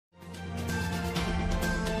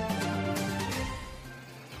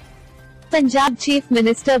Punjab Chief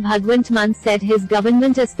Minister Bhagwant Mann said his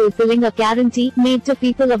government is fulfilling a guarantee made to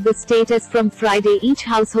people of the state as from Friday each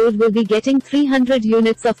household will be getting 300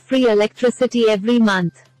 units of free electricity every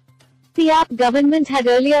month. The AAP government had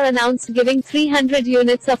earlier announced giving 300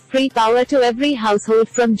 units of free power to every household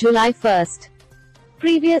from July 1st.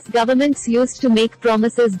 Previous governments used to make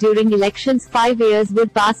promises during elections 5 years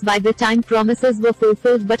would pass by the time promises were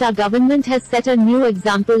fulfilled, but our government has set a new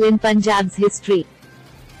example in Punjab's history.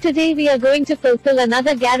 Today we are going to fulfill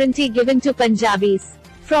another guarantee given to Punjabis.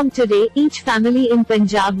 From today, each family in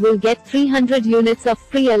Punjab will get 300 units of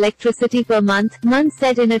free electricity per month, Mann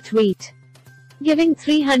said in a tweet. Giving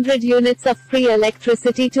 300 units of free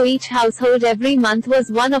electricity to each household every month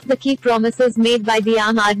was one of the key promises made by the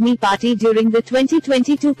Aam Aadmi Party during the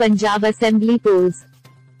 2022 Punjab Assembly polls.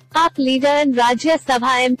 AAP leader and Rajya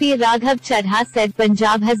Sabha MP Raghav Chadha said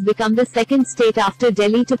Punjab has become the second state after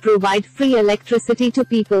Delhi to provide free electricity to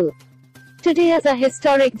people. Today is a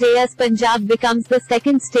historic day as Punjab becomes the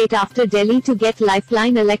second state after Delhi to get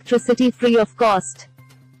lifeline electricity free of cost.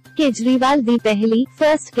 Kejriwal di pehli,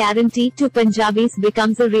 first guarantee to Punjabis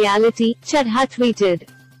becomes a reality, Chadha tweeted.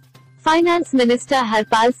 Finance Minister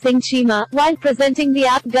Harpal Singh Cheema, while presenting the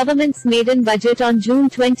AAP government's maiden budget on June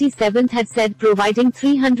 27, had said providing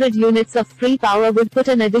 300 units of free power would put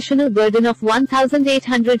an additional burden of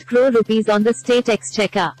 1,800 crore rupees on the state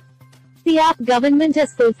exchequer. The AAP government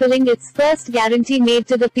is fulfilling its first guarantee made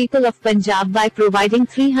to the people of Punjab by providing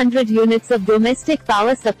 300 units of domestic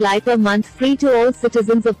power supply per month free to all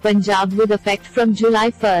citizens of Punjab with effect from July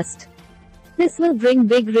 1st. This will bring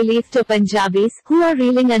big relief to Punjabis, who are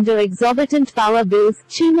reeling under exorbitant power bills,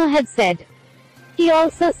 Cheema had said. He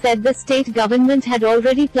also said the state government had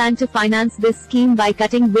already planned to finance this scheme by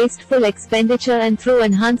cutting wasteful expenditure and through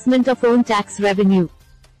enhancement of own tax revenue.